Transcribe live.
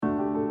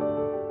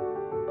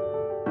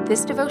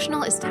This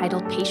devotional is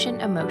titled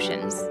Patient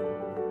Emotions.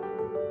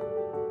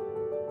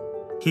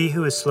 He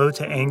who is slow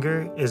to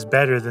anger is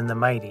better than the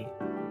mighty,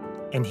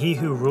 and he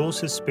who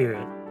rules his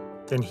spirit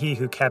than he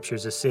who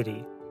captures a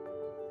city.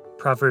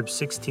 Proverbs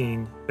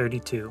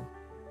 16:32.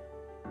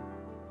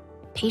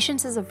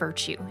 Patience is a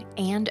virtue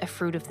and a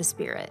fruit of the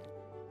Spirit.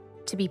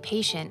 To be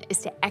patient is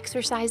to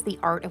exercise the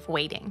art of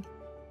waiting,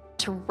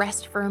 to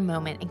rest for a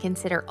moment and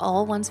consider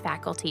all one's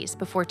faculties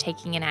before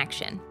taking an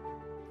action.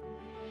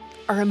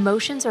 Our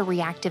emotions are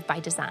reactive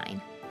by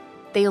design.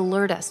 They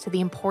alert us to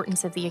the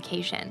importance of the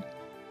occasion.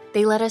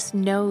 They let us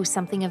know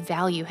something of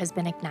value has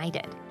been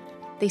ignited.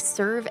 They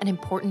serve an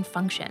important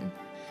function,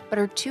 but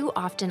are too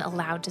often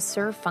allowed to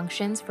serve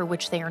functions for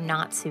which they are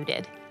not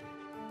suited.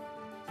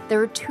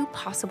 There are two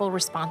possible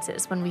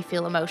responses when we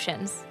feel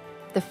emotions.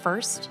 The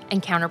first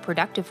and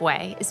counterproductive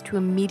way is to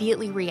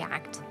immediately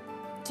react,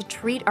 to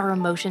treat our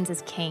emotions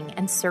as king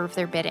and serve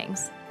their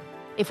biddings.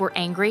 If we're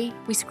angry,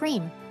 we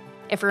scream.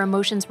 If our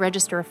emotions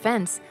register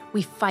offense,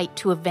 we fight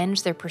to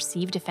avenge their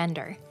perceived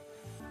offender.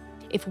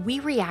 If we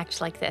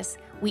react like this,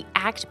 we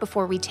act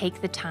before we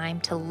take the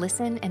time to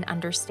listen and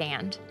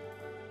understand.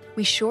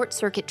 We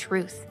short-circuit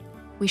truth.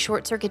 We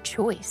short-circuit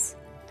choice.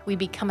 We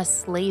become a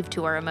slave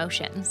to our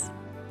emotions.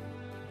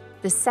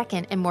 The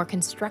second and more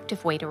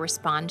constructive way to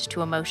respond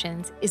to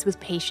emotions is with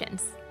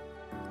patience.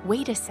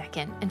 Wait a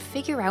second and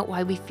figure out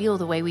why we feel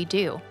the way we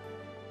do.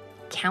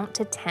 Count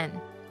to 10.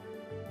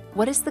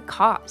 What is the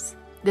cause?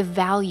 The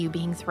value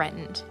being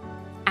threatened?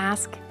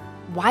 Ask,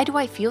 why do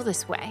I feel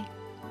this way?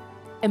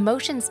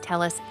 Emotions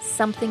tell us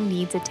something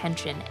needs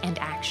attention and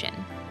action.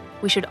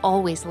 We should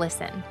always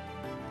listen.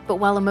 But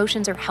while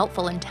emotions are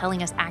helpful in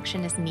telling us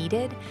action is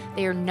needed,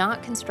 they are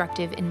not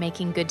constructive in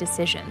making good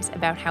decisions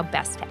about how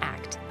best to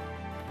act.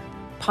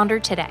 Ponder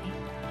today.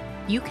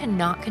 You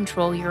cannot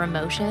control your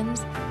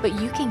emotions, but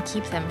you can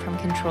keep them from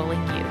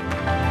controlling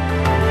you.